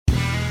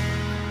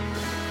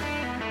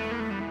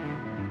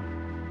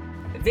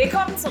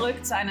Willkommen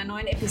zurück zu einer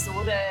neuen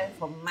Episode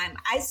von meinem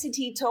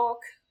ICT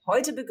Talk.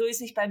 Heute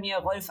begrüße ich bei mir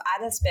Rolf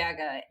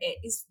Adelsberger.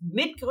 Er ist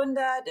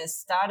Mitgründer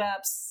des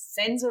Startups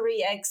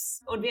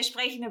SensoryX und wir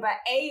sprechen über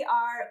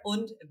AR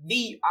und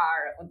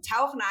VR und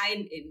tauchen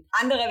ein in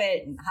andere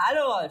Welten.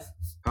 Hallo Rolf.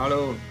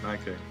 Hallo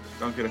Maike,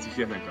 danke, dass ich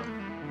hier sein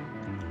kann.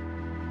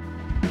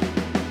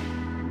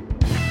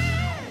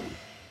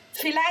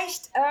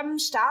 Vielleicht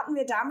starten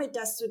wir damit,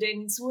 dass du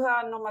den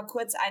Zuhörern noch mal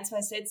kurz ein,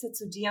 zwei Sätze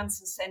zu dir und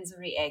zu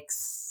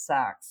SensoryX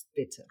sagst,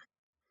 bitte.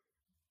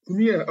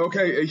 Mir,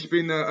 okay, ich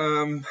bin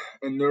ein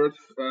Nerd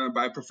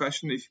by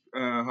Profession. Ich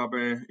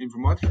habe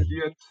Informatik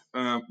studiert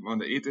an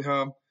der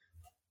ETH,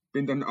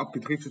 bin dann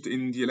abgedriftet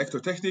in die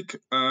Elektrotechnik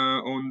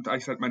und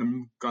eigentlich seit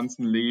meinem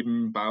ganzen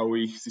Leben baue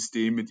ich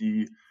Systeme,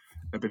 die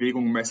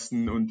Bewegung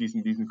messen und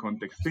diesen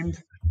Kontext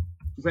sind.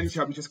 Schlussendlich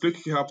habe ich das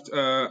Glück gehabt,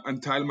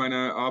 einen Teil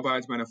meiner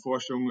Arbeit, meiner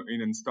Forschung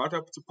in ein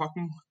Startup zu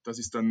packen. Das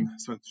ist dann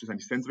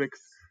schlussendlich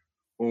SensoryX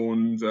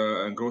und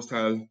ein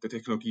Großteil der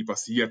Technologie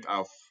basiert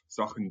auf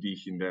Sachen, die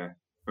ich in der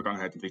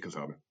Vergangenheit entwickelt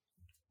habe.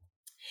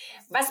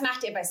 Was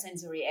macht ihr bei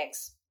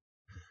SensoryX?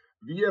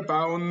 Wir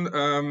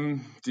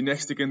bauen die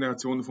nächste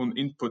Generation von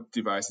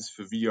Input-Devices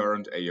für VR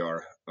und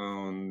AR.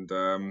 Und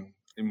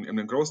in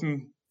einem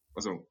großen,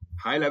 also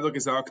High-Level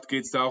gesagt,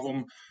 geht es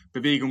darum,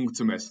 Bewegung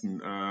zu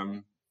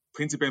messen.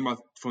 Prinzipiell mal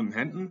von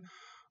Händen,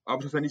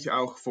 aber schlussendlich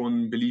auch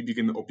von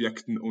beliebigen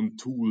Objekten und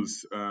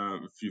Tools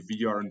für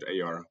VR und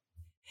AR.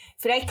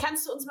 Vielleicht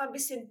kannst du uns mal ein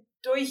bisschen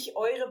durch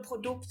eure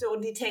Produkte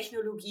und die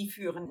Technologie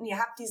führen. Ihr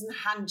habt diesen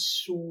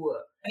Handschuh.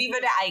 Wie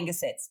wird er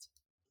eingesetzt?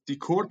 Die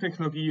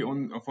Core-Technologie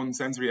von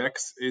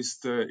SensoryX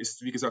ist,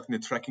 wie gesagt,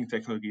 eine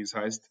Tracking-Technologie. Das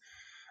heißt,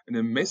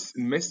 ein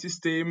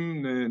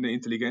Messsystem, eine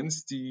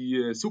Intelligenz,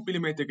 die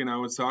Submillimeter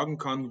genau sagen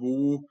kann,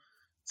 wo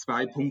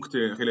zwei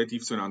Punkte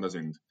relativ zueinander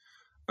sind.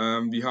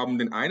 Wir haben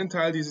den einen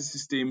Teil dieses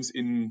Systems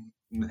in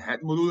ein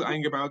Head-Modul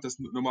eingebaut, das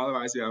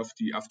normalerweise auf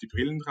die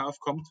Brillen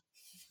draufkommt,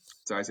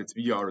 sei es jetzt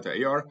VR oder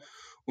AR.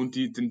 Und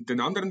den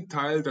anderen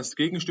Teil, das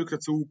Gegenstück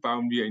dazu,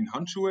 bauen wir in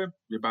Handschuhe.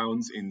 Wir bauen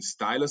es in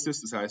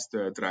Styluses, das heißt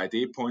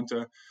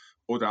 3D-Pointer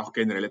oder auch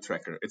generelle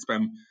Tracker. Jetzt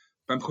beim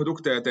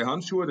Produkt der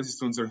Handschuhe, das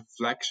ist unser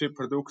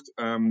Flagship-Produkt,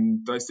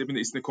 da ist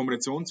eine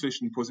Kombination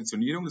zwischen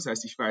Positionierung, das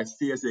heißt, ich weiß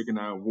sehr, sehr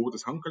genau, wo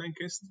das Handgelenk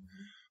ist.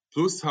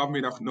 Plus haben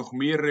wir noch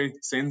mehrere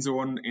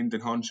Sensoren in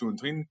den Handschuhen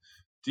drin,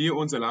 die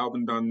uns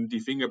erlauben, dann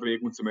die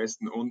Fingerbewegung zu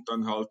messen und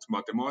dann halt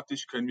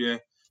mathematisch können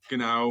wir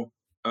genau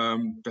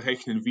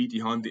berechnen, wie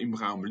die Hand im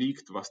Raum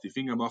liegt, was die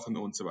Finger machen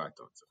und so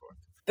weiter und so fort.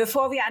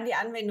 Bevor wir an die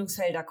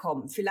Anwendungsfelder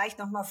kommen, vielleicht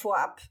nochmal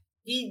vorab.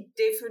 Wie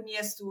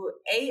definierst du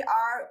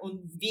AR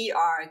und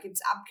VR? Gibt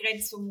es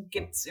Abgrenzungen,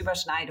 gibt es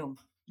Überschneidungen?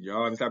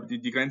 Ja, ich glaube,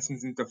 die Grenzen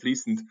sind da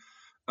fließend.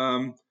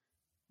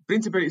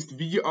 Prinzipiell ist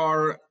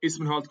VR, ist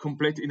man halt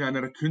komplett in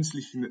einer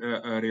künstlichen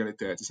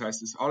Realität. Das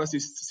heißt, alles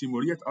ist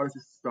simuliert, alles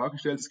ist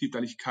dargestellt. Es gibt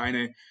eigentlich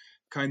keine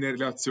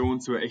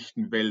Relation zur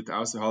echten Welt,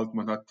 außer halt,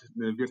 man hat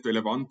eine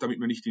virtuelle Wand, damit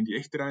man nicht in die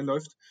echte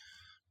reinläuft.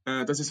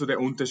 Das ist so der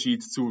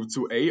Unterschied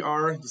zu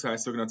AR, das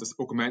heißt sogenanntes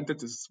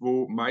Augmented, das ist,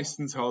 wo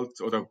meistens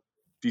halt, oder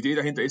die Idee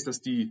dahinter ist,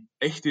 dass die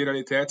echte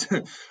Realität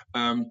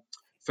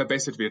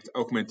verbessert wird,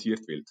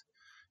 augmentiert wird.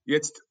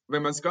 Jetzt,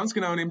 wenn man es ganz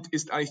genau nimmt,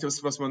 ist eigentlich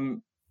das, was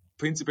man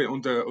prinzipiell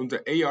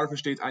unter AR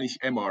versteht, eigentlich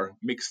MR,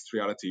 Mixed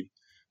Reality,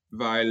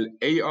 weil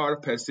AR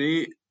per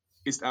se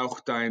ist auch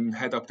dein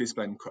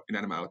Head-Up-Display in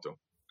einem Auto.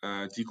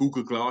 Die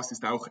Google Glass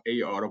ist auch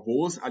AR,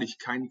 obwohl es eigentlich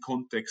keinen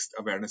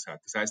Kontext-Awareness hat.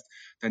 Das heißt,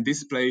 dein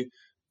Display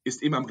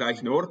ist immer am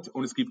gleichen Ort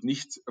und es gibt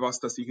nichts, was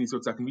das irgendwie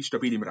sozusagen wie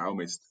stabil im Raum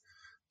ist.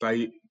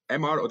 Bei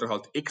MR oder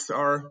halt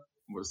XR,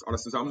 wo das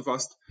alles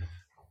zusammenfasst,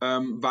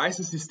 weiß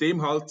das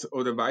System halt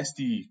oder weiß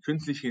die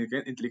künstliche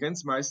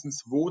Intelligenz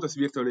meistens, wo das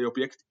virtuelle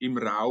Objekt im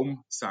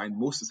Raum sein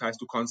muss. Das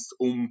heißt, du kannst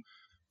um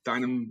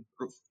deinen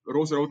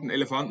rosaroten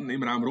Elefanten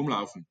im Raum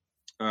rumlaufen.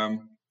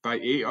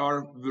 Bei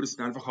AR würdest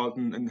du einfach halt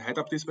ein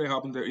Head-Up-Display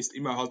haben, der ist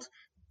immer halt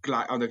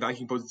an der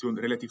gleichen Position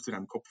relativ zu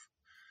deinem Kopf.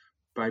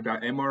 Bei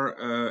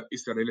MR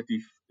ist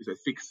er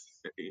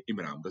fix im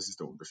Raum, das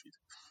ist der Unterschied.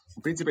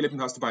 Und prinzipiell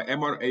hast du bei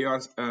MR,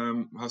 AR,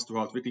 hast du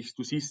halt wirklich,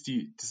 du siehst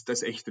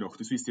das Echte noch,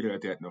 du siehst die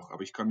Realität noch,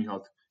 aber ich kann mich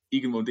halt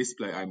irgendwo ein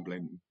Display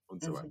einblenden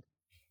und so weiter.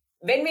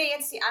 Wenn wir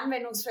jetzt die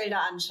Anwendungsfelder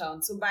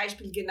anschauen, zum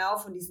Beispiel genau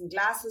von diesen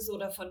Glasses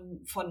oder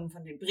von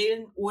den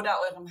Brillen oder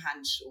eurem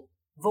Handschuh,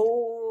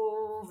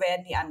 wo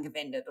werden die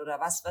angewendet oder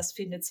was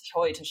findet sich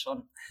heute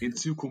schon? In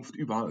Zukunft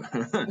überall.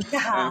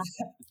 Ja.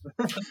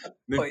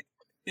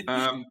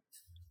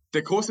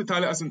 Der große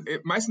Teil, also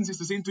meistens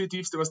ist das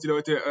Intuitivste, was die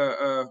Leute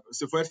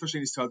sofort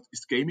verstehen,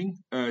 ist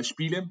Gaming,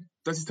 Spiele.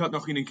 Das ist halt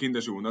noch in den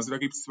Kinderschuhen. Also da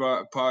gibt es zwar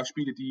ein paar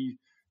Spiele, die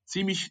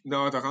ziemlich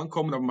nah daran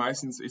kommen, aber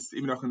meistens ist es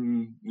immer noch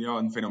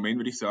ein Phänomen,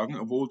 würde ich sagen,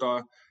 obwohl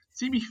da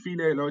ziemlich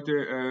viele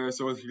Leute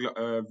solche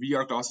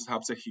VR-Glasses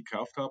hauptsächlich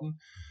gekauft haben.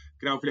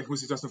 Genau, vielleicht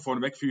muss ich das noch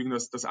vorne wegfügen,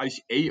 dass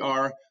eigentlich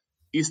AR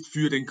ist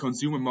für den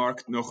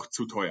Consumer-Markt noch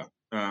zu teuer.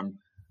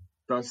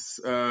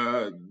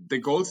 Der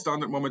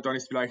Goldstandard momentan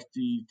ist vielleicht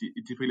die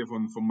Brille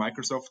von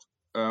Microsoft,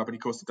 aber die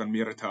kostet dann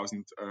mehrere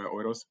tausend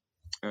Euros.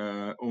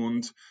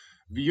 Und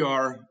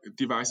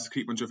VR-Devices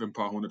kriegt man schon für ein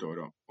paar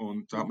 €100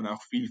 und da hat man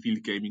auch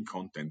viel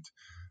Gaming-Content.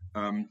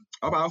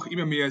 Aber auch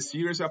immer mehr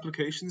Serious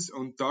Applications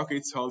und da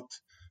geht es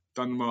halt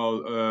dann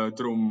mal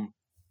darum,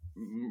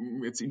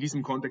 jetzt in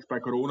diesem Kontext bei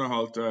Corona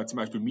halt zum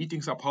Beispiel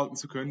Meetings abhalten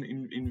zu können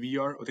in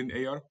VR oder in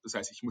AR. Das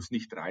heißt, ich muss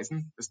nicht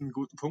reisen, das ist ein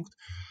guter Punkt.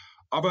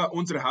 Aber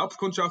unsere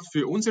Hauptkundschaft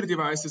für unsere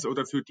Devices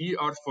oder für die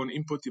Art von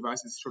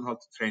Input-Devices ist schon halt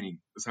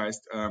Training. Das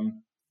heißt,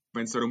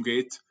 wenn es darum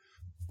geht,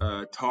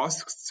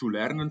 Tasks zu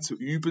lernen, zu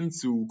üben,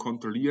 zu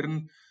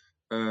kontrollieren,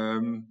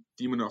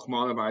 die man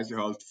normalerweise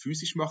halt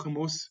physisch machen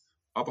muss,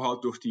 aber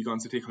halt durch die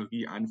ganze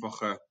Technologie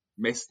einfacher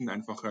messen,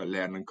 einfacher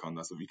lernen kann.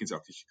 Also wie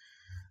gesagt,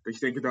 ich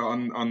denke da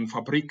an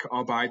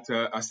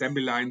Fabrikarbeiter,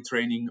 Assembly Line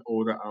Training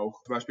oder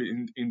auch zum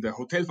Beispiel in der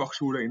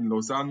Hotelfachschule in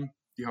Lausanne.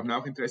 Die haben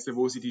auch Interesse,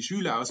 wo sie die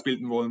Schüler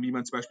ausbilden wollen, wie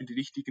man zum Beispiel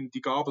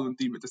die Gabel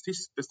und das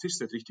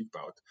Tischset richtig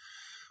baut.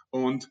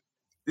 Und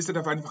das ist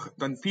dann einfach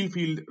dann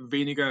viel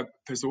weniger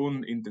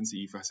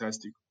personenintensiv. Das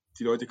heißt,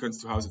 die Leute können es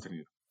zu Hause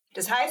trainieren.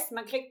 Das heißt,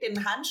 man kriegt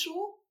den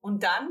Handschuh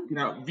und dann?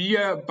 Genau,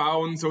 wir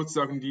bauen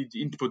sozusagen die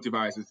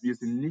Input-Devices.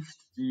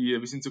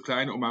 Wir sind zu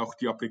klein, um auch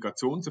die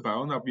Applikation zu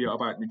bauen, aber wir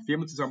arbeiten mit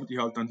Firmen zusammen, die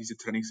halt dann diese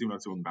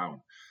Trainingssimulationen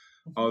bauen.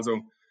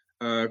 Also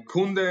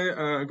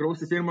Kunde,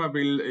 große Firma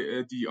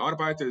will die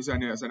Arbeiter,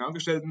 seine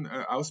Angestellten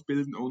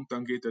ausbilden und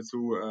dann geht er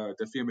zu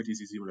der Firma, die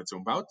diese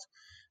Simulation baut.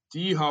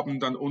 Die haben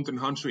dann unter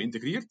den Handschuh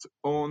integriert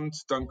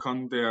und dann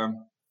kann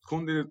der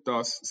Kunde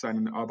das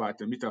seinen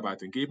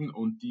Mitarbeitern geben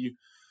und die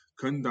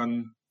können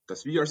dann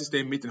das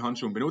VR-System mit den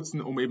Handschuhen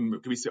benutzen, um eben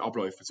gewisse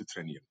Abläufe zu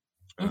trainieren.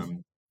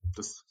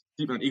 Das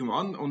sieht man irgendwo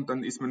an und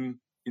dann ist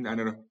man in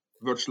einer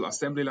Virtual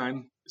Assembly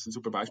Line, ist ein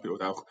super Beispiel,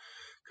 oder auch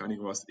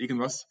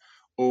irgendwas.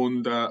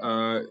 Und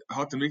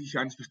hat dann wirklich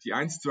eigentlich die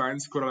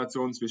 1:1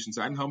 Korrelation zwischen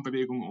seinen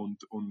Handbewegungen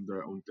und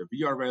der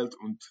VR-Welt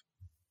und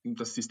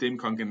das System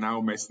kann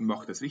genau messen,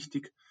 macht das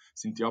richtig,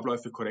 sind die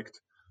Abläufe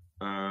korrekt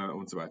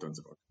und so weiter und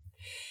so fort.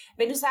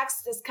 Wenn du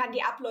sagst, das kann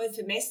die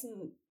Abläufe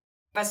messen,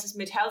 was ist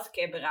mit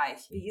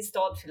Healthcare-Bereich? Wie ist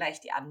dort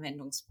vielleicht die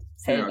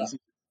Anwendungsfelder? Ja,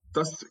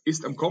 das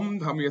ist am Kommen,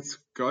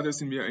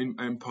 sind wir in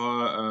ein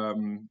paar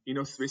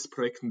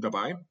InnoSwiss-Projekten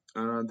dabei.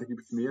 Da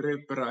gibt es mehrere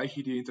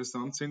Bereiche, die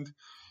interessant sind.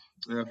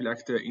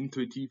 Vielleicht der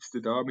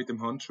intuitivste da mit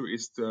dem Handschuh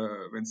ist,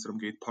 wenn es darum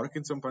geht,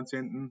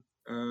 Parkinson-Patienten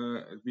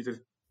wieder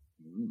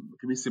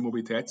gewisse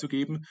Mobilität zu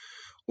geben.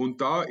 Und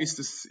da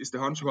ist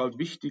der Handschuh halt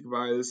wichtig,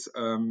 weil es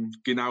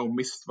genau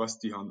misst, was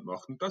die Hand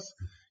macht. Und das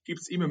gibt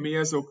es immer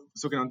mehr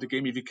sogenannte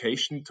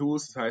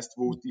Gamification-Tools, das heißt,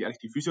 wo eigentlich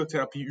die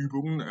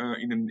Physiotherapieübungen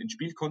in den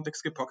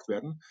Spielkontext gepackt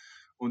werden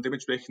und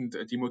dementsprechend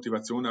die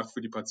Motivation auch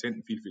für die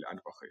Patienten viel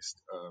einfacher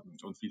ist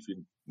und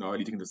viel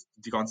naheliegender,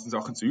 die ganzen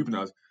Sachen zu üben.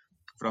 Also,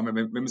 vor allem,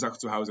 wenn man es auch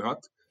zu Hause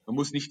hat. Man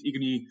muss nicht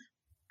irgendwie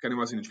in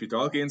ein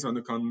Spital gehen,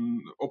 sondern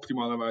kann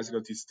optimalerweise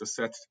das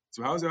Set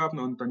zu Hause haben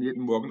und dann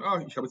jeden Morgen,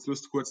 ich habe jetzt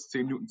Lust, kurz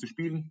 10 Minuten zu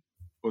spielen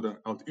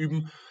oder halt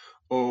üben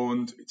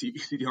und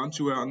ich ziehe die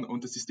Handschuhe an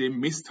und das System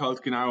misst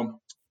halt genau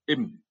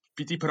eben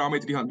die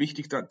Parameter, die halt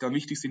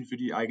wichtig sind für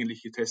die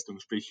eigentliche Testung,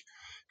 sprich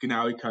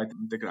Genauigkeit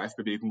der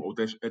Greifbewegung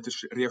oder der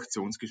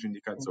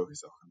Reaktionsgeschwindigkeit, solche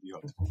Sachen, die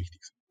halt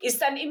wichtig sind. Ist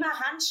dann immer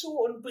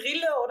Handschuh und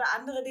Brille oder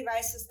andere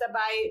Devices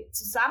dabei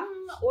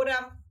zusammen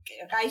oder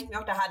reicht mir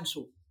auch der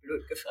Handschuh?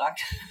 Blöd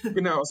gefragt.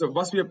 Genau, also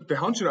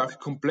der Handschuh auch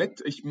komplett,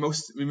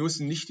 wir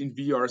müssen nicht in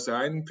VR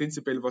sein.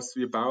 Prinzipiell, was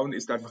wir bauen,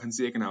 ist einfach ein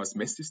sehr genaues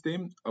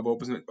Messsystem. Aber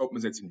ob man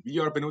es jetzt in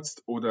VR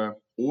benutzt oder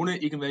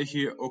ohne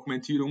irgendwelche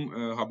Augmentierung,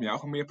 haben wir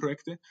auch mehr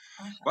Projekte.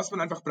 Aha. Was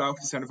man einfach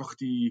braucht, ist einfach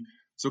die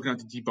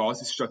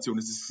Basisstation.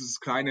 Das ist das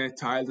kleine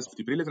Teil, das auf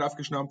die Brille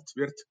draufgeschnappt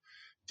wird.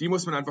 Die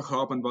muss man einfach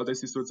haben, weil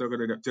das ist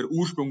sozusagen der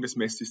Ursprung des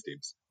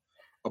Messsystems.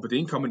 Aber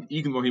den kann man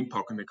irgendwo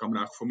hinpacken. Den kann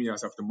man auch von mir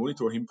aus auf den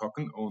Monitor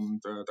hinpacken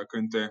und da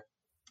könnte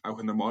auch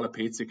ein normaler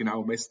PC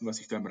genau messen, was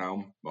ich da im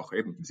Raum mache.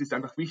 Eben, es ist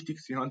einfach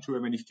wichtig, die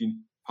Handschuhe, wenn ich die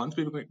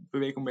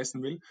Handbewegung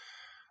messen will.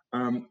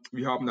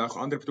 Wir haben auch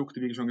andere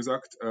Produkte, wie schon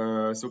gesagt,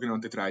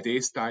 sogenannte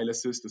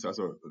 3D-Styluses, das ist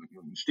also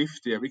ein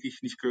Stift, der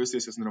wirklich nicht größer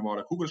ist als ein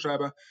normaler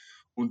Kugelschreiber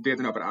und der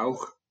dann aber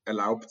auch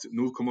erlaubt,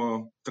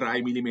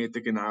 0,3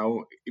 Millimeter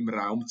genau im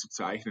Raum zu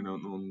zeichnen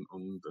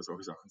und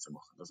solche Sachen zu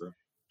machen. Also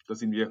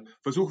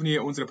versuchen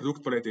wir unsere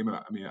Produktpalette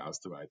immer mehr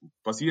auszuweiten,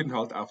 basierend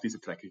halt auf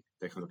dieser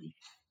Tracking-Technologie.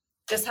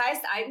 Das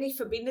heißt, eigentlich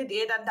verbindet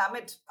ihr dann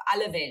damit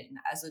alle Welten,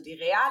 also die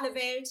reale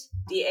Welt,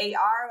 die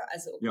AR,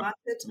 also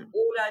Augmented, ja.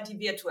 Oder die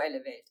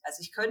virtuelle Welt.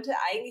 Also ich könnte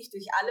eigentlich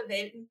durch alle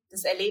Welten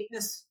das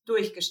Erlebnis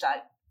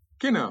durchgestalten.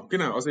 Genau.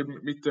 Also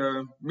mit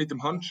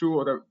dem Handschuh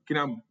oder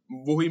genau,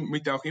 wohin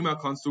mit auch immer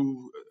kannst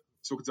du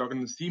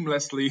sozusagen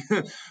seamlessly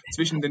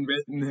zwischen den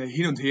Welten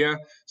hin und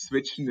her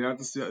switchen. Ja,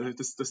 das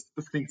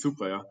klingt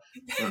super, ja.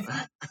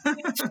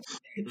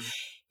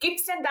 Gibt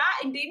es denn da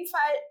in dem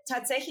Fall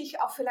tatsächlich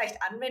auch vielleicht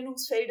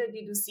Anwendungsfelder,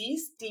 die du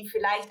siehst, die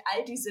vielleicht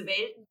all diese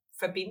Welten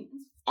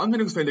verbinden?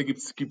 Anwendungsfelder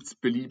gibt's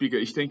beliebige.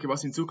 Ich denke,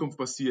 was in Zukunft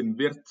passieren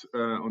wird,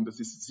 und das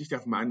ist nicht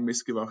auf meinem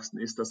Mist gewachsen,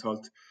 ist, dass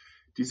halt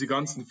diese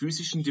ganzen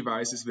physischen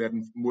Devices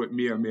werden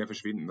mehr und mehr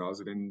verschwinden.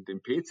 Also den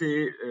PC,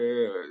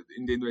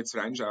 in den du jetzt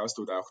reinschaust,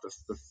 oder auch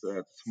das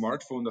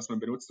Smartphone, das man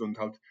benutzt und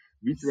halt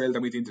visuell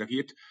damit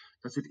interagiert,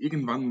 das wird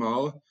irgendwann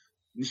mal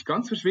nicht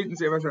ganz verschwinden,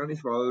 sehr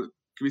wahrscheinlich, weil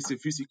gewisse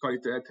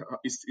Physikalität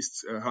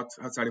hat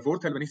seine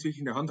Vorteile, wenn ich es wirklich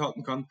in der Hand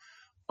halten kann.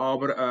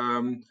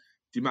 Aber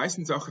die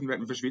meisten Sachen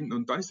werden verschwinden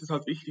und dann ist es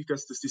halt wichtig,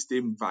 dass das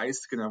System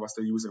weiß genau, was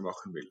der User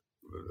machen will.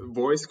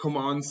 Voice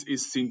Commands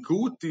sind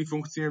gut, die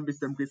funktionieren bis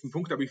zu einem gewissen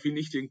Punkt, aber ich will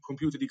nicht den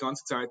Computer die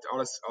ganze Zeit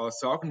alles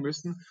sagen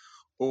müssen.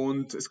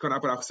 Und es kann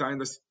aber auch sein,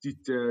 dass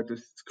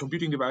das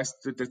Computing Device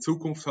der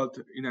Zukunft halt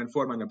in einer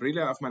Form einer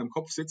Brille auf meinem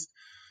Kopf sitzt.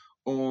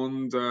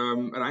 Und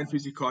rein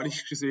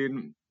physikalisch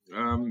gesehen,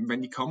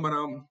 wenn die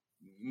Kamera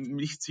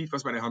nicht sieht,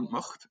 was meine Hand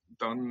macht,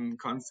 dann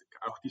kann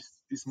auch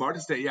die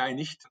smarteste AI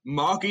nicht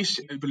magisch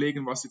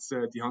überlegen, was jetzt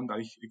die Hand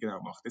eigentlich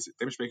genau macht.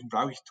 Dementsprechend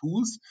brauche ich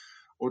Tools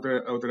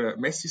oder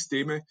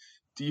Messsysteme,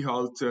 die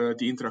halt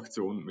die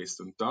Interaktion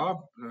misst. Und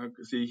da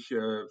sehe ich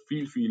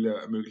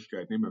viele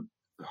Möglichkeiten. Immer.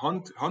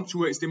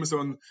 Handschuhe ist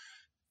immer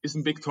ist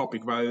ein Big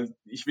Topic, weil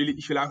ich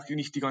will auch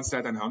nicht die ganze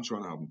Zeit einen Handschuh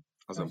haben.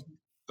 Also,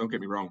 don't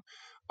get me wrong.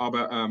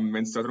 Aber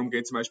wenn es darum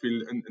geht, zum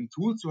Beispiel ein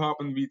Tool zu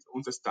haben, wie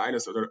unser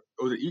Stylus oder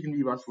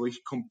irgendwie was, wo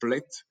ich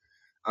komplett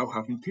auch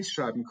auf den Tisch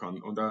schreiben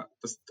kann und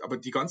aber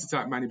die ganze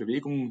Zeit meine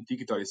Bewegungen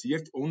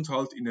digitalisiert und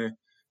halt in eine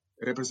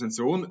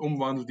Repräsentation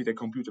umwandelt, die der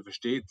Computer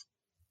versteht,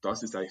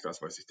 das ist eigentlich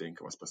das, was ich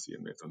denke, was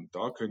passieren wird. Und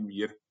da können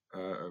wir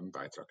einen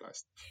Beitrag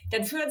leisten.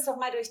 Dann führ uns doch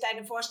mal durch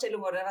deine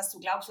Vorstellung oder was du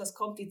glaubst, was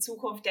kommt, die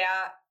Zukunft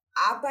der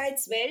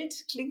Arbeitswelt,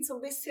 klingt so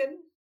ein bisschen.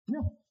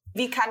 Ja.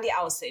 Wie kann die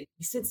aussehen?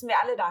 Sitzen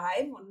wir alle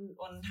daheim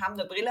und haben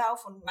eine Brille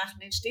auf und machen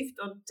den Stift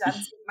und dann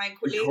sind mein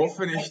Kollege...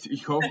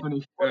 Ich hoffe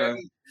nicht.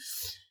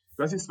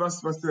 Das ist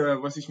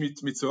was ich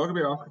mit Sorge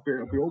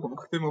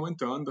beobachte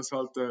momentan, dass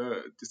halt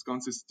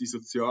die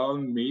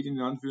sozialen Medien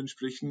in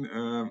Anführungsstrichen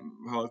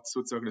halt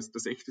sozusagen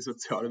das echte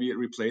Soziale wie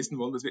replacen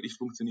wollen. Das wird nicht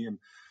funktionieren.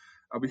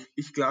 Aber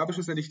ich glaube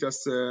schlussendlich,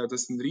 dass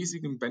ein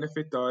riesiger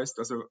Benefit da ist,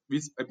 also wie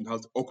es eben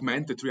halt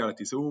Augmented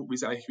Reality, so wie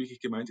es eigentlich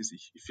wirklich gemeint ist,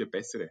 ich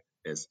verbessere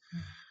es.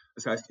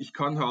 Das heißt, ich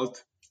kann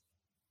halt,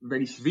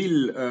 wenn ich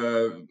will,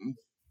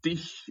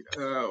 dich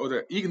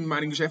oder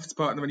irgendeinen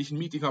Geschäftspartner, wenn ich ein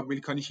Meeting haben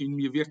will, kann ich ihn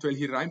mir virtuell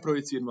hier rein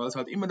projizieren, weil es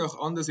halt immer noch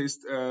anders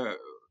ist,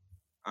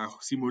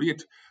 auch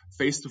simuliert,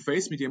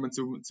 face-to-face mit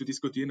jemandem zu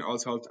diskutieren,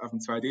 als halt auf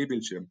einem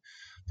 2D-Bildschirm.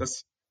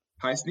 Das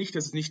heißt nicht,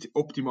 dass es nicht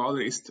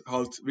optimaler ist,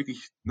 halt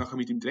wirklich nachher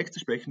mit ihm direkt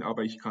zu sprechen,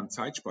 aber ich kann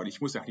Zeit sparen. Ich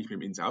muss auch nicht mit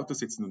ihm ins Auto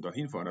sitzen und da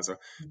hinfahren. Also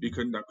wir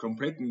können da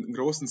komplett einen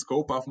großen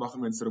Scope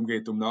aufmachen, wenn es darum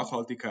geht, um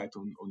Nachhaltigkeit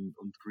und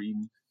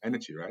Green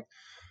Energy, right?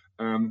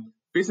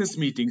 Business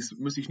Meetings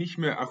muss ich nicht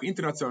mehr, auch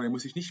international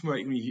muss ich nicht mehr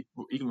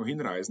irgendwo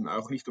hinreisen,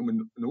 auch nicht um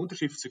eine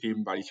Unterschrift zu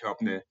geben, weil ich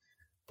habe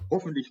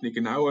hoffentlich eine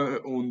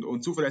genaue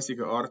und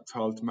zuverlässige Art,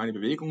 halt meine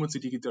Bewegungen zu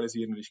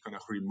digitalisieren und ich kann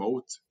auch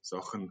remote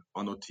Sachen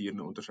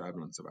annotieren,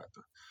 unterschreiben und so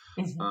weiter.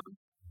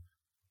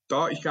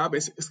 Ich glaube,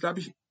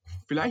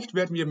 vielleicht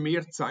werden wir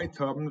mehr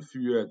Zeit haben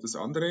für das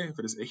andere,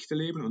 für das echte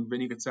Leben und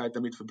weniger Zeit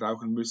damit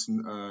verbrauchen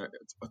müssen,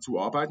 zu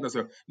arbeiten.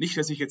 Also nicht,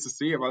 dass ich jetzt das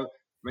sehe, weil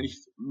wenn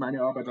ich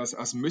meine Arbeit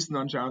als Müssen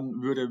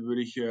anschauen würde,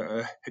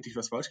 hätte ich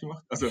was falsch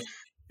gemacht. Also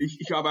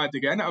ich arbeite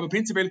gerne, aber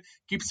prinzipiell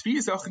gibt es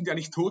viele Sachen, die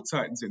eigentlich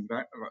Todzeiten sind.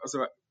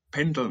 Also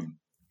Pendeln.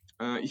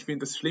 Ich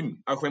finde das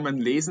schlimm, auch wenn man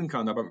lesen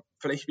kann, aber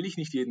vielleicht will ich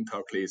nicht jeden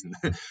Tag lesen.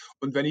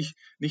 Und wenn ich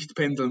nicht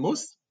pendeln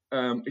muss,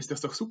 ist das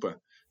doch super.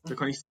 Da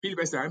kann ich es viel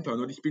besser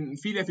einplanen. Und ich bin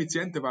viel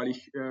effizienter, weil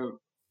ich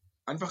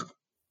einfach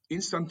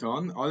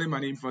instantan alle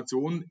meine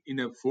Informationen in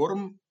eine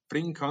Form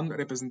bringen kann,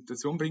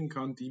 Repräsentation bringen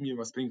kann, die mir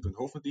was bringt. Und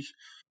hoffentlich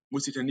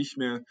muss ich dann nicht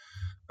mehr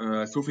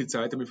so viel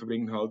Zeit damit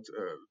verbringen, halt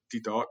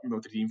die Daten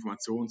oder die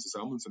Informationen zu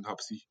sammeln, sondern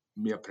habe sie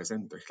mehr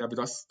präsent. Ich glaube,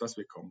 das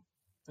wird kommen.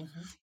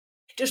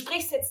 Du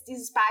sprichst jetzt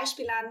dieses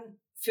Beispiel an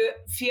für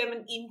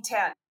Firmen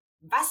intern.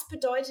 Was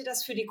bedeutet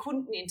das für die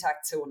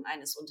Kundeninteraktion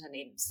eines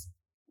Unternehmens?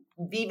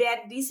 Wie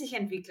werden die sich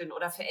entwickeln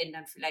oder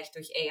verändern, vielleicht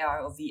durch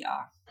AR oder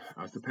VR?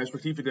 Aus der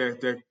Perspektive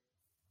gibt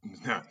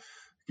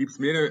es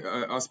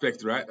mehrere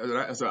Aspekte. Right?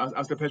 Also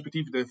aus der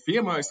Perspektive der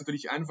Firma ist es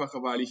natürlich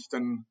einfacher, weil ich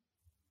dann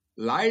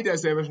leider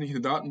sehr wahrscheinlich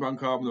eine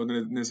Datenbank haben oder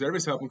eine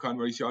Service haben kann,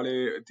 weil ich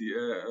alle die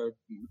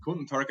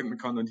Kunden targeten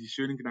kann und die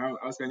schön genau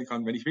auswählen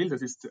kann, wenn ich will.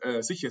 Das ist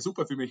sicher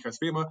super für mich als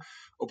Firma.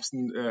 Ob es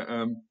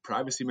ein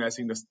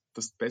Privacy-mäßig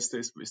das Beste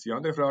ist die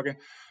andere Frage.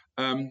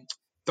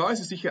 Da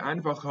ist es sicher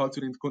einfacher, halt zu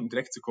den Kunden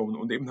direkt zu kommen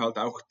und eben halt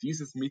auch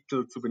dieses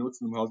Mittel zu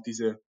benutzen, um halt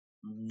diese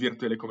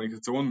virtuelle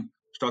Kommunikation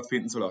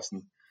stattfinden zu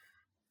lassen.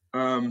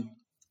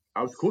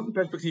 Aus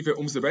Kundenperspektive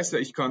umso besser.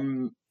 Ich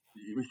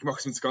mache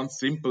es jetzt ganz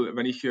simpel.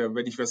 Wenn ich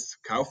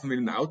was kaufen will,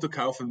 ein Auto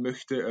kaufen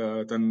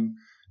möchte, dann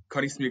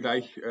kann ich es mir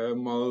gleich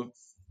mal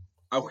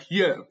auch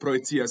hier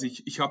projizieren. Also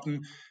ich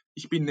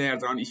bin näher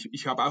dran.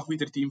 Ich habe auch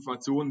wieder die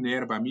Information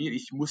näher bei mir.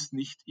 Ich muss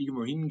nicht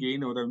irgendwo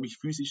hingehen oder mich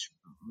physisch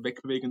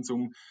wegbewegen,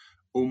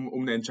 um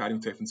eine Entscheidung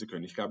treffen zu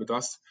können. Ich glaube,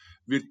 das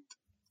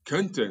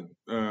könnte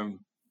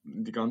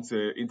die ganze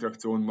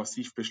Interaktion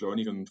massiv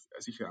beschleunigen und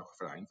sicher auch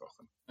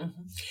vereinfachen.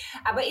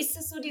 Aber ist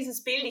es so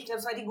dieses Bild, ich glaube,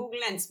 es war die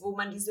Google Lens, wo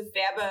man diese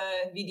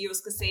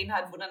Werbevideos gesehen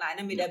hat, wo dann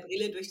einer mit der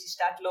Brille durch die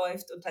Stadt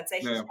läuft und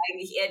tatsächlich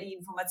eigentlich eher die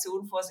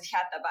Informationen vor sich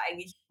hat, aber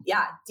eigentlich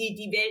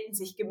die Welten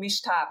sich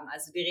gemischt haben,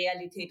 also die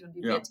Realität und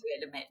die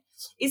virtuelle Welt.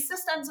 Ist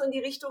das dann so in die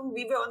Richtung,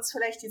 wie wir uns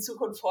vielleicht die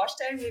Zukunft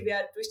vorstellen, wie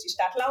wir durch die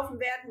Stadt laufen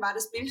werden? War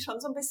das Bild schon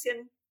so ein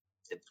bisschen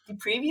die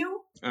Preview?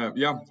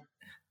 Ja,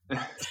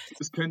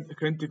 das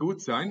könnte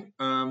gut sein.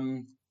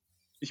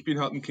 Ich bin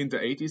halt ein Kind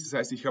der 80s, das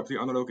heißt, ich habe die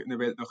analoge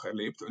Welt noch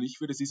erlebt und ich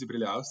würde diese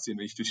Brille ausziehen,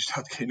 wenn ich durch die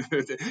Stadt gehen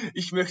würde.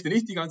 Ich möchte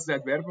nicht die ganze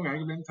Zeit Werbung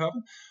eingeblendet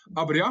haben,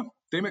 aber ja,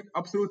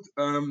 absolut,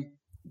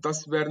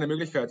 das wäre eine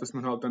Möglichkeit, dass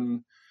man halt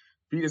dann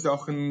viele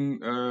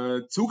Sachen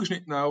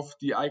zugeschnitten auf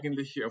die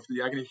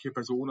eigentliche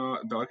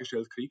Persona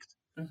dargestellt kriegt.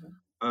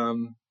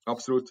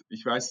 Absolut,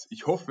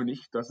 ich hoffe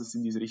nicht, dass es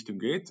in diese Richtung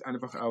geht,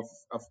 einfach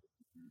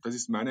das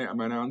ist meine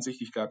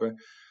Ansicht, ich glaube,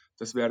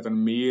 das wäre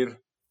dann mehr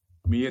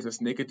das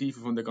Negative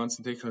von der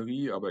ganzen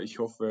Technologie, aber ich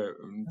hoffe,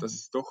 dass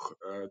es doch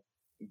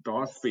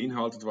das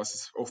beinhaltet, was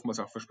es oftmals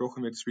auch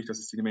versprochen wird, sprich, dass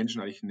es die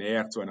Menschen eigentlich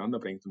näher zueinander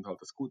bringt und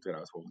halt das Gute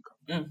herausholen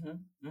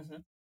kann.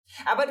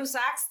 Aber du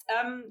sagst,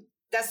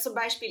 dass zum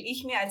Beispiel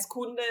ich mir als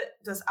Kunde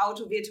das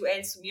Auto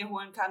virtuell zu mir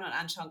holen kann und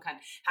anschauen kann.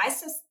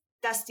 Heißt das,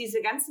 dass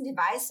diese ganzen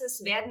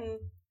Devices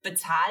werden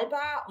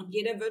bezahlbar und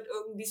jeder wird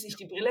irgendwie sich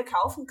die Brille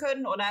kaufen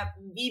können oder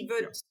wie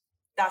wird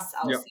das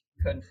aussehen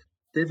können?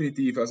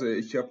 Definitiv. Also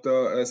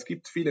es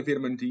gibt viele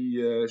Firmen,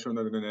 die schon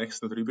an der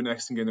nächsten oder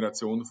übernächsten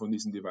Generation von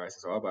diesen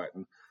Devices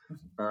arbeiten.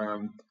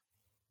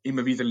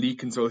 Immer wieder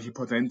leaken solche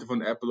Patente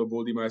von Apple,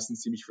 obwohl die meistens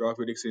ziemlich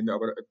fragwürdig sind.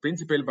 Aber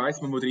prinzipiell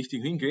weiß man, wo die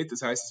Richtung hingeht.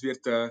 Das heißt, es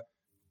wird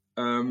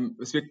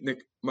eine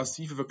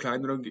massive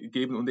Verkleinerung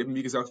geben und eben,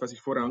 wie gesagt, was ich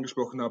vorher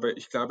angesprochen habe,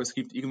 ich glaube, es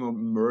gibt irgendwo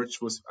ein Merge,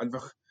 wo es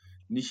einfach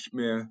nicht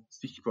mehr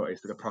sichtbar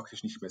ist oder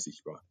praktisch nicht mehr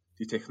sichtbar,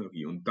 die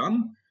Technologie. Und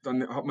dann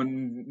hat man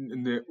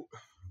eine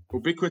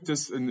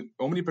ubiquitous, eine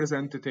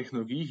omnipräsente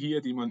Technologie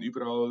hier, die man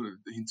überall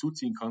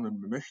hinzuziehen kann, wenn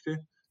man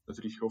möchte.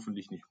 Natürlich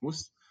hoffentlich nicht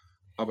muss.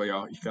 Aber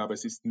ja, ich glaube,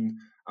 es ist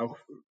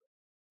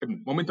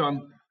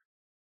momentan,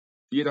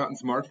 jeder hat ein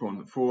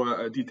Smartphone.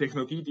 Die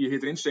Technologie, die hier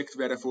drin steckt,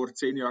 wäre vor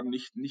 10 Jahren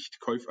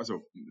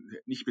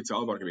nicht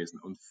bezahlbar gewesen.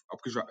 Und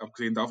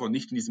abgesehen davon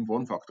nicht in diesem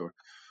Formfaktor.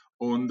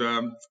 Und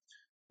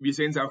wir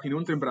sehen es auch in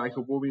unserem Bereich,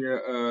 obwohl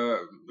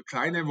wir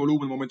kleine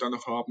Volumen momentan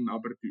noch haben,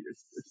 aber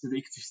es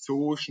bewegt sich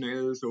so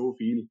schnell, so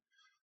viel.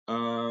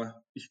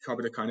 Ich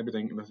habe da keine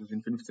Bedenken, dass es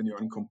in 15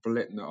 Jahren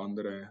komplett eine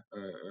andere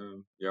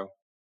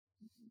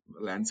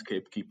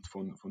Landscape gibt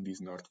von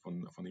diesen Art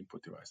von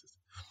Input-Devices.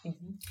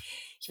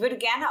 Ich würde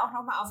gerne auch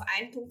nochmal auf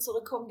einen Punkt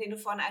zurückkommen, den du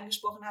vorhin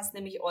angesprochen hast,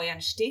 nämlich euren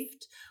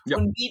Stift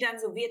und wie dann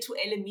so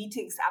virtuelle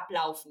Meetings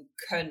ablaufen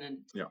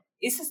können. Ja.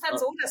 Ist es dann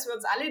so, dass wir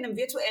uns alle in einem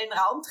virtuellen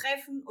Raum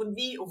treffen und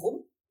wie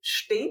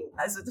rumstehen?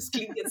 Also das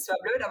klingt jetzt zwar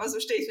blöd, aber so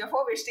stelle ich mir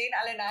vor, wir stehen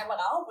alle in einem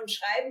Raum und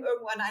schreiben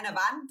irgendwo an einer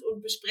Wand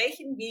und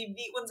besprechen,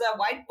 wie unser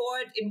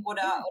Whiteboard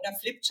oder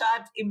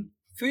Flipchart im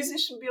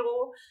physischen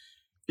Büro.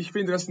 Ich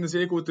finde, das ist eine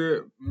sehr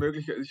gute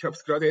Möglichkeit. Ich habe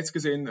es gerade jetzt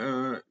gesehen,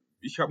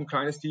 ich habe ein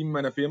kleines Team in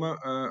meiner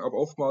Firma, aber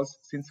oftmals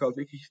sind es halt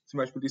wirklich zum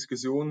Beispiel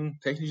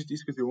technische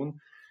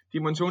Diskussionen, die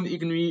man schon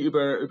irgendwie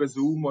über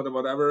Zoom oder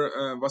whatever,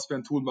 was für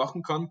ein Tool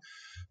machen kann.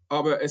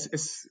 Aber es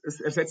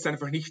ersetzt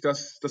einfach nicht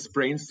das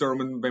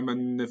Brainstormen, wenn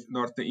man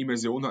eine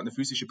Immersion hat, eine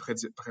physische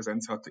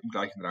Präsenz hat im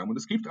gleichen Raum. Und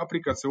es gibt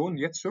Applikationen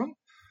jetzt schon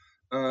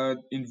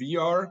in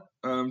VR,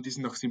 die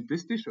sind noch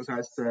simplistisch, das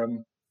heißt,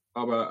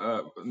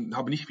 aber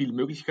haben nicht viel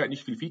Möglichkeit,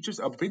 nicht viel Features,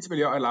 aber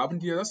prinzipiell erlauben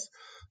die das,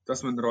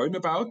 dass man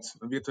Räume baut,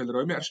 virtuelle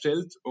Räume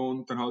erstellt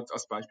und dann halt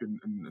als Beispiel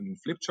einen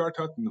Flipchart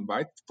hat, ein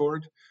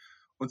Whiteboard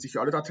und sich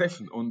alle da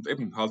treffen und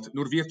eben halt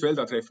nur virtuell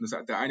da treffen.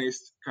 Der eine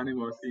ist, keine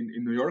Ahnung,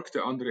 in New York,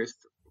 der andere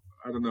ist,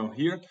 I don't know,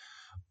 hier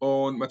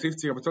und man trifft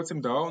sich aber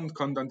trotzdem da und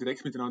kann dann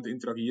direkt miteinander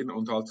interagieren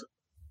und halt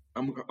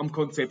am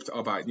Konzept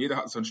arbeiten. Jeder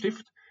hat so einen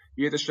Stift,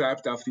 jeder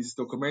schreibt auf dieses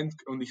Dokument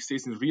und ich sehe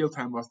es in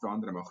Realtime, was der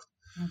andere macht.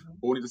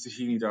 Ohne dass ich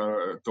irgendwie da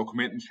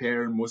Dokumenten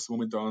sharen muss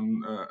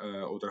momentan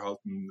oder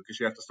halt ein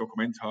geschertes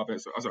Dokument habe.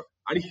 Also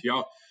eigentlich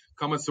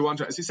kann man es so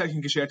anschauen. Es ist eigentlich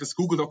ein geschertes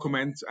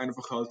Google-Dokument,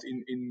 einfach halt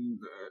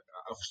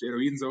auf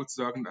Steroiden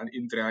sozusagen,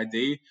 in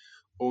 3D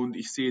und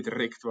ich sehe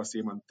direkt, was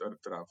jemand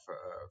darauf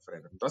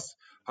verändert. Und das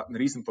hat ein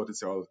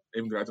Riesenpotenzial,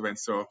 eben gerade wenn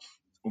es so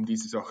um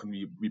diese Sachen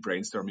wie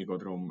Brainstorming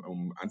oder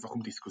einfach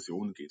um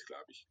Diskussionen geht,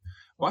 glaube ich.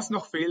 Was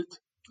noch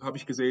fehlt, habe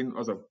ich gesehen,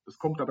 also das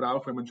kommt aber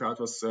auch, wenn man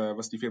schaut,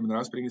 was die Firmen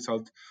rausbringen, ist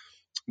halt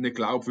eine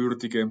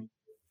glaubwürdige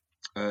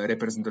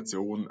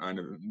Repräsentation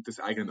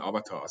des eigenen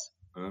Avatars.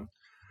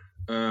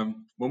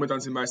 Momentan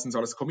sind meistens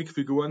alles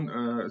Comicfiguren.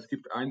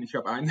 Ich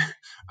habe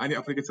eine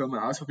Applikation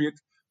mal ausprobiert,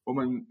 wo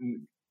man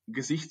ein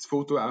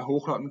Gesichtsfoto auch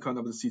hochladen kann,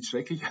 aber das sieht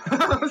schrecklich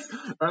aus.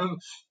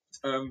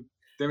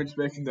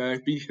 Dementsprechend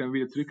bin ich dann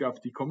wieder zurück auf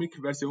die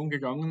Comic-Version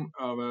gegangen,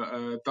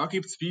 aber da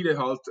gibt es viele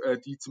halt,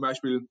 die zum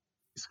Beispiel,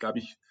 ist glaube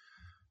ich,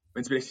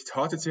 wenn es vielleicht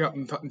HTC hat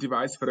ein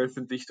Device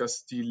veröffentlicht,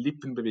 das die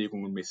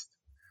Lippenbewegungen misst.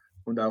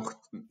 und auch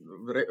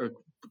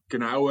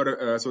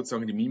genauer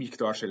sozusagen die Mimik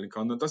darstellen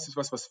kann. Und das ist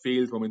was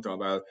fehlt momentan,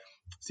 weil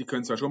sie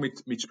können zwar schon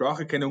mit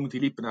Spracherkennung die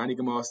Lippen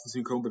einigermaßen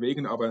synchron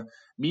bewegen, aber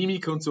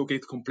Mimik und so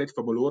geht komplett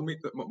verloren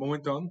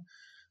momentan.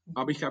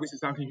 Aber ich glaube, es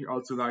ist auch nicht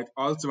allzu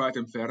weit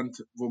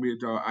entfernt, wo wir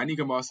da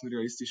einigermaßen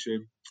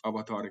realistische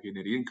Avatare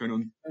generieren können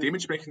und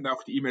dementsprechend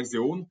auch die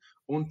Immersion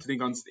und den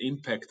ganzen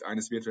Impact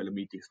eines virtuellen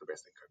Meetings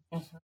verbessern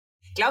können.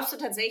 Glaubst du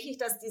tatsächlich,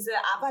 dass diese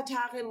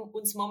Avatare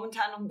uns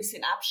momentan noch ein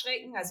bisschen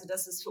abschrecken, also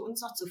dass es für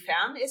uns noch zu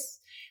fern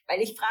ist?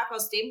 Weil ich frage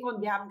aus dem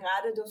Grund,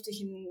 durfte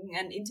ich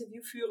ein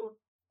Interview führen,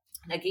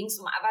 da ging es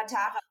um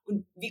Avatare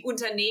und wie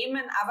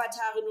Unternehmen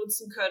Avatare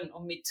nutzen können,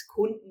 um mit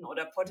Kunden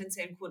oder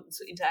potenziellen Kunden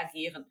zu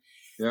interagieren.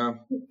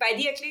 Ja. Bei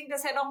dir klingt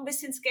das ja noch ein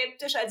bisschen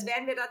skeptisch, als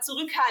wären wir da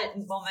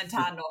zurückhaltend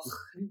momentan noch.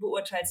 Wie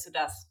beurteilst du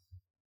das?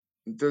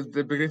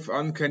 Der Begriff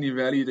Uncanny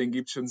Valley, den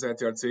gibt es schon seit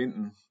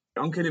Jahrzehnten.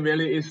 Uncanny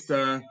Valley ist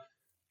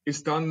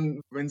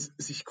dann, wenn es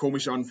sich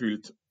komisch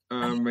anfühlt,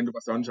 wenn du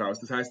was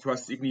anschaust. Das heißt, du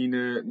hast irgendwie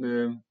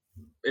eine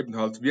eben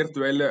halt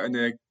virtuelle,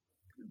 eine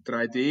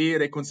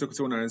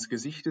 3D-Rekonstruktion eines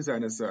Gesichtes,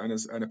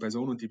 einer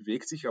Person und die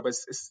bewegt sich, aber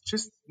es ist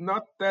just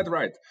not that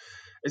right.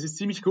 Es ist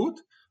ziemlich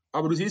gut,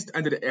 aber du siehst,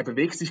 entweder er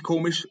bewegt sich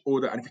komisch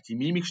oder einfach die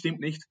Mimik stimmt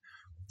nicht.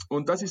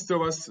 Und das ist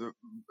sowas,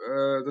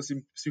 das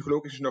im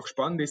Psychologischen noch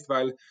spannend ist,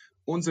 weil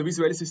unser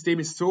visuelles System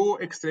ist so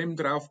extrem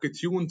darauf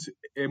getuned,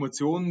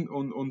 Emotionen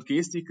und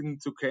Gestiken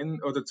zu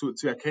kennen oder zu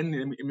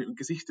erkennen im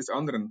Gesicht des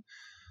anderen.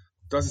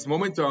 Das ist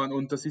momentan,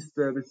 und das ist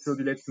so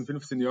die letzten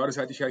 15 Jahre,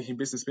 seit ich eigentlich im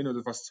Business bin,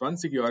 oder fast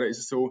 20 Jahre, ist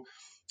es so,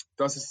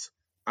 dass es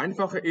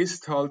einfacher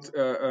ist, halt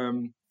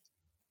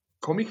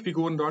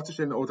Comicfiguren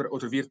darzustellen oder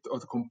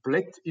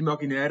komplett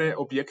imaginäre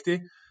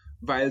Objekte,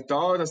 weil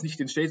da das nicht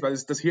entsteht, weil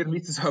das Hirn,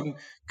 wie zu sagen,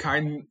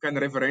 kein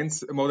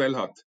Referenzmodell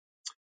hat.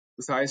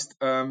 Das heißt,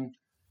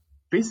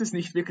 bis es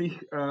nicht wirklich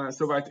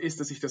so weit ist,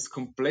 dass ich das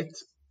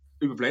komplett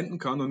überblenden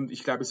kann, und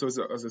ich glaube,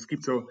 also es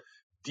gibt so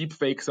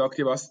Deepfake, sagt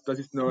ihr was, das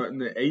ist nur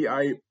eine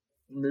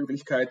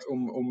AI-Möglichkeit,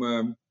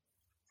 um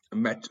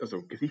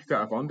also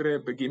Gesichter auf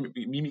andere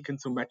Mimiken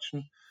zu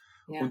matchen.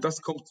 Ja. Und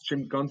das kommt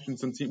schon ganz schön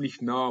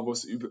ziemlich nah, wo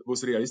es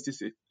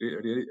realistisch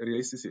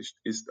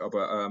ist.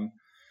 Aber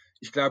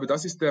ich glaube,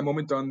 das ist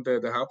momentan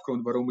der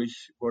Hauptgrund, warum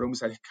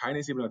es eigentlich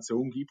keine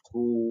Simulation gibt,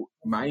 wo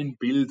mein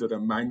Bild oder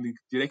mein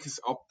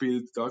direktes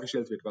Abbild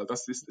dargestellt wird, weil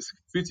es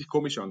fühlt sich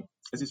komisch an.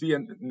 Es ist wie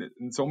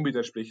ein Zombie,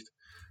 der spricht,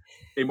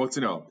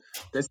 emotional.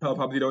 Deshalb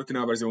haben die Leute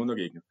eine Aversion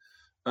dagegen.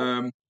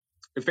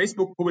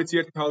 Facebook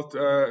publiziert halt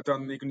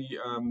dann irgendwie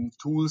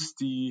Tools,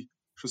 die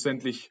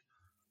schlussendlich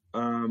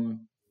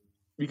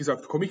wie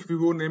gesagt,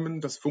 Comicfiguren nehmen,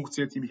 das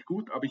funktioniert ziemlich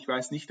gut, aber ich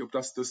weiß nicht, ob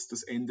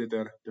das Ende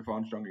der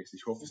Fahnenstange ist.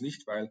 Ich hoffe es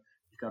nicht, weil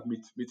ich glaube,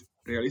 mit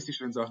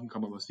realistischeren Sachen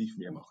kann man massiv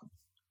mehr machen.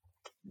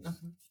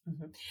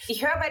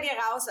 Ich höre bei dir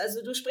raus,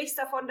 also du sprichst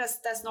davon,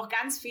 dass das noch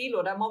ganz viel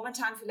oder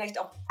momentan vielleicht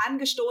auch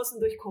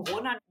angestoßen durch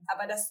Corona,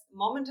 aber dass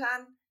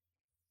momentan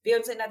wir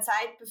uns in einer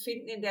Zeit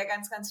befinden, in der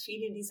ganz, ganz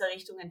viel in dieser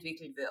Richtung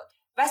entwickelt wird.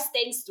 Was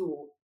denkst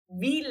du?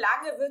 Wie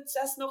lange wird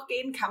das noch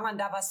gehen? Kann man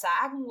da was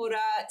sagen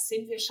oder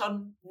sind wir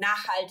schon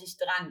nachhaltig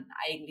dran,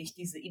 eigentlich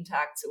diese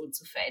Interaktion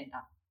zu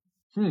verändern?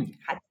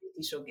 Hat sich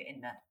die schon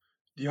geändert?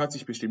 Die hat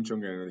sich bestimmt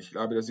schon geändert. Ich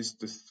glaube,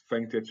 das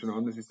fängt jetzt schon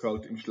an. Es ist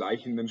halt im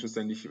Schleichenden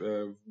schlussendlich,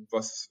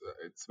 was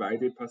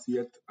 2D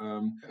passiert.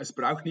 Es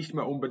braucht nicht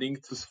mehr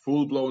unbedingt das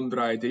full-blown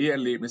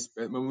 3D-Erlebnis.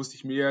 Man muss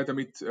sich mehr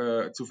damit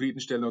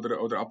zufriedenstellen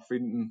oder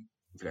abfinden.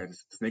 Vielleicht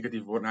ist das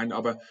negative Wort, nein,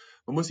 aber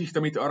man muss sich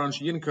damit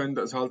arrangieren können,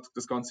 dass halt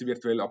das Ganze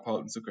virtuell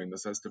abhalten zu können.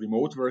 Das heißt, der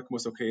Remote Work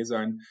muss okay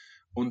sein.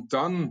 Und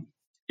dann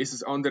ist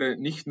das andere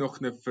nicht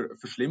noch eine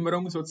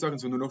Verschlimmerung sozusagen,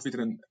 sondern noch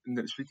wieder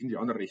ein Schritt in die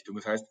andere Richtung.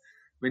 Das heißt,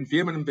 wenn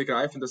Firmen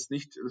begreifen, dass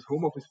nicht das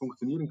Homeoffice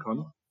funktionieren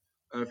kann,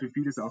 für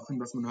viele Sachen,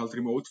 dass man halt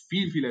remote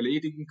viel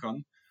erledigen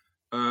kann,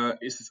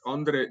 ist das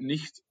andere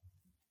nicht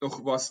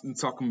noch was ein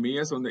Zacken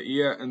mehr, sondern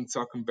eher ein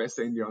Zacken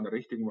besser in die andere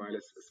Richtung, weil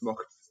es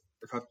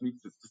hat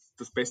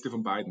das Beste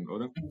von beiden,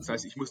 oder? Das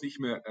heißt, ich muss nicht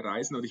mehr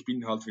reisen oder ich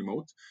bin halt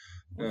remote,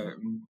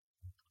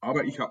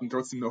 aber ich habe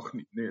trotzdem noch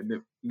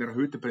eine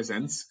erhöhte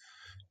Präsenz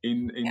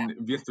in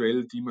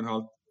virtuell, die man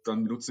halt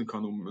dann nutzen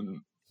kann,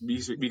 um,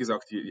 wie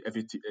gesagt, die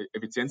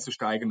Effizienz zu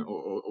steigern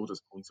oder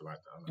und so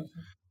weiter. Also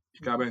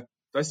ich glaube,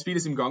 da ist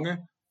vieles im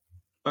Gange.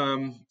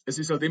 Es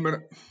ist halt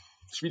immer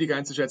schwierig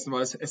einzuschätzen,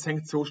 weil es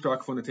hängt so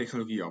stark von der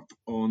Technologie ab.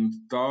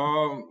 Und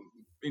da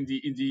in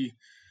die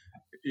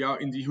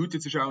Hüte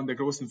zu schauen der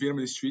großen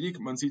Firmen ist schwierig.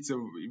 Man sieht so,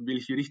 in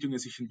welche Richtung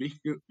es sich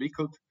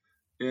entwickelt.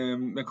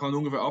 Man kann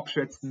ungefähr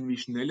abschätzen, wie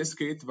schnell es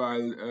geht,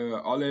 weil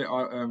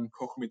alle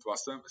kochen mit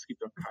Wasser. Es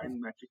gibt auch keinen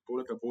Magic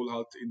Bullet, obwohl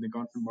halt in der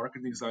ganzen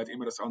Marketing-Seite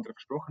immer das andere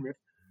versprochen wird.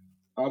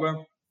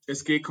 Aber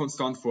es geht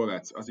konstant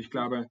vorwärts. Also ich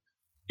glaube,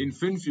 in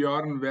 5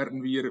 Jahren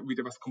werden wir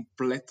wieder was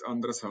komplett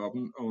anderes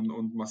haben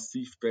und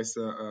massiv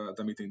besser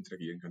damit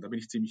interagieren können. Da bin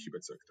ich ziemlich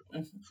überzeugt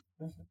davon.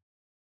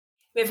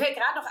 Mir fällt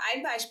gerade noch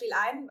ein Beispiel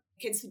ein.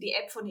 Kennst du die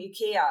App von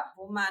IKEA,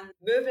 wo man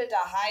Möbel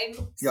daheim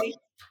sich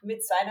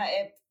mit seiner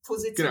App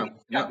positioniert,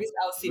 wie es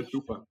aussieht?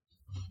 Super.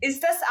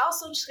 Ist das auch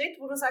so ein Schritt,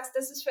 wo du sagst,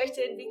 das ist vielleicht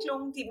die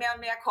Entwicklung, die mehr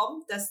und mehr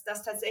kommt, dass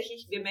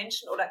tatsächlich wir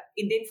Menschen oder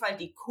in dem Fall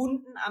die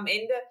Kunden am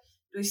Ende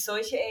durch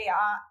solche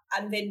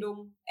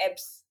AR-Anwendungen,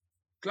 Apps.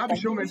 Glaube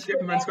ich schon, wenn es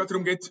gerade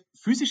darum geht,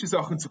 physische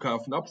Sachen zu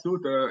kaufen,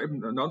 absolut.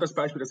 Eben ein anderes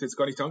Beispiel, das wir jetzt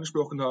gar nicht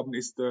angesprochen haben,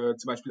 ist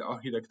zum Beispiel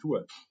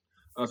Architektur.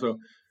 Also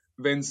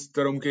wenn es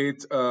darum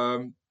geht,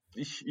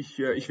 ich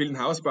will ein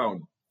Haus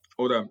bauen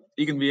oder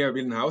irgendwer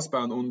will ein Haus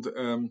bauen und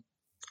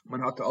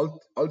man hat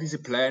all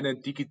diese Pläne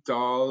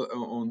digital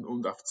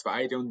und auf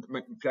 2D und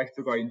vielleicht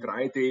sogar in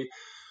 3D.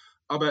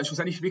 Aber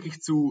schlussendlich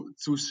wirklich zu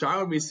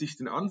schauen, wie es sich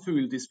denn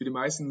anfühlt, ist für die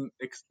meisten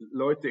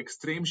Leute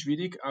extrem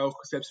schwierig,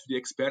 auch selbst für die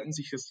Experten,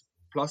 sich das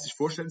plastisch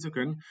vorstellen zu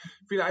können.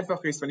 Viel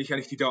einfacher ist, wenn ich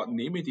eigentlich die Daten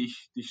nehme, die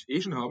ich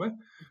schon habe,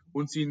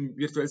 und sie in ein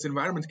virtuelles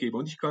Environment gebe.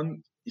 Und ich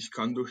kann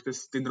durch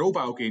den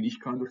Rohbau gehen, ich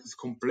kann durch das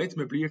komplett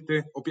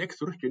möblierte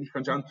Objekt durchgehen, ich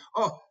kann schauen,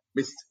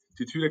 Mist,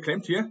 die Türe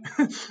klemmt hier.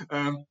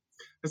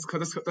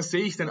 Das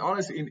sehe ich dann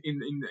alles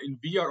in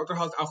VR oder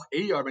halt auch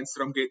AR, wenn es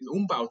darum geht, einen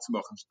Umbau zu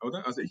machen,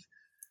 oder? Also ich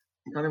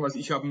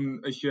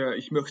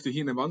möchte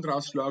hier eine Wand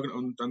rausschlagen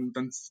und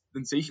dann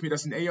sehe ich mir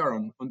das in AR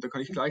an und da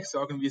kann ich gleich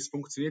sagen, wie es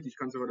funktioniert. Ich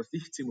kann sogar das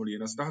Licht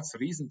simulieren. Also da hat es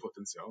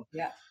Riesenpotenzial.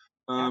 Ja.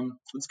 Und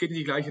es geht in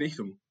die gleiche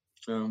Richtung.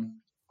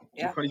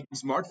 Das kann ich mit dem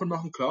Smartphone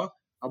machen, klar,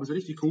 aber so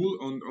richtig cool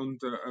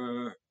und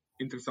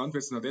interessant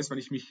wird es noch das, wenn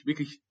ich mich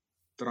wirklich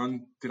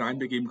daran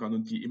reinbegeben kann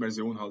und die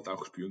Immersion halt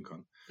auch spüren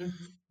kann.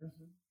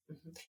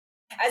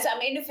 Also am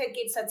Endeffekt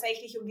geht es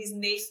tatsächlich um diesen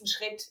nächsten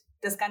Schritt,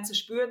 das Ganze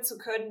spüren zu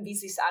können, wie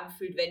es sich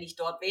anfühlt, wenn ich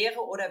dort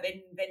wäre oder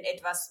wenn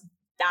etwas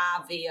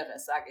da wäre,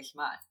 sage ich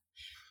mal.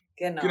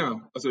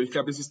 Genau. Also ich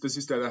glaube, das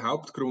ist der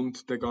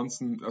Hauptgrund der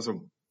ganzen,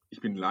 also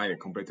ich bin Laie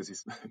komplett, das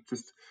ist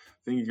just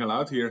thinking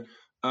aloud here.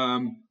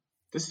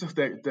 Das ist doch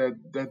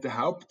der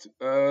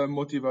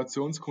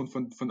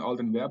Hauptmotivationsgrund von all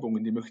den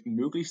Werbungen. Die möchten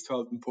möglichst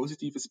halt ein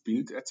positives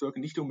Bild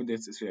erzeugen, nicht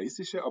unbedingt das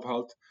Realistische, aber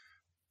halt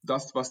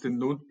das, was den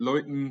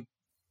Leuten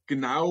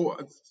genau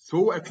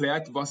so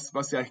erklärt, was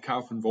sie eigentlich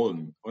kaufen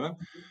wollen, oder?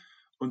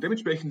 Und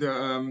dementsprechend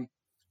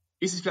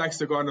ist es vielleicht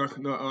sogar noch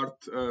eine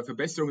Art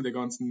Verbesserung der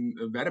ganzen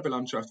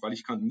Werbelandschaft, weil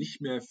ich kann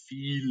nicht mehr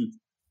viel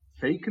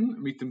faken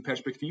mit den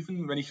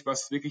Perspektiven, wenn ich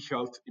was wirklich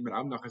halt im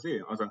Raum nachher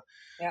sehe. Also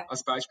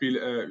als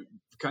Beispiel,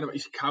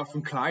 ich kaufe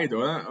ein Kleid,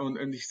 oder?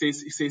 Und ich sehe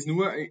es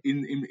nur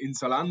in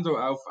Zalando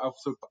auf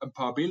so ein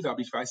paar Bilder,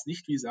 aber ich weiß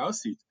nicht, wie es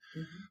aussieht.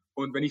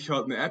 Und wenn ich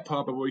halt eine App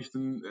habe, wo ich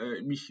dann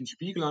mich in den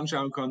Spiegel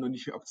anschauen kann und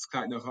ich habe das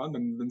Kleid noch an,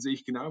 dann sehe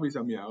ich genau, wie es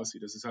an mir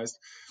aussieht. Das heißt,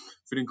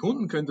 für den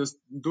Kunden könnte das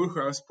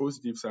durchaus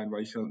positiv sein,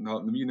 weil ich halt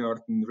wie eine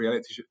Art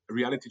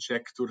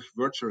Reality-Check durch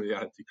Virtual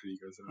Reality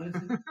kriege. Also.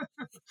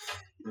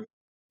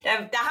 Da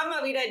haben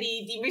wir wieder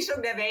die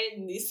Mischung der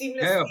Welten, die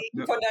Seamless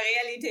von der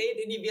Realität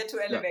in die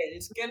virtuelle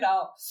Welt.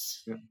 Genau.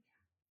 Ja.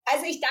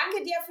 Also ich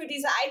danke dir für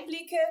diese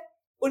Einblicke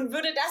und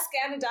würde das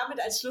gerne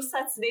damit als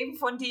Schlusssatz nehmen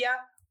von dir.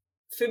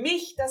 Für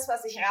mich, das,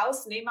 was ich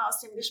rausnehme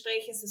aus dem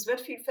Gespräch, ist, es wird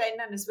viel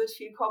verändern, es wird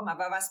viel kommen,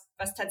 aber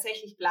was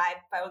tatsächlich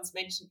bleibt bei uns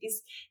Menschen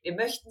ist, wir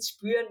möchten es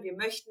spüren, wir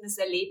möchten es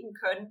erleben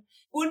können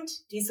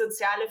und die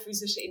soziale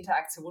physische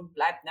Interaktion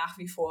bleibt nach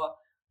wie vor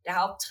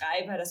der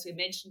Haupttreiber, dass wir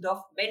Menschen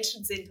doch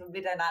Menschen sind und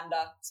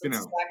miteinander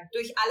sozusagen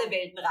durch alle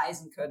Welten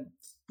reisen können.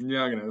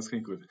 Ja, genau, das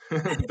klingt gut.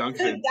 Danke.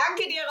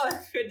 Danke dir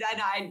für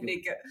deine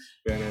Einblicke.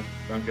 Gerne,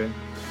 danke.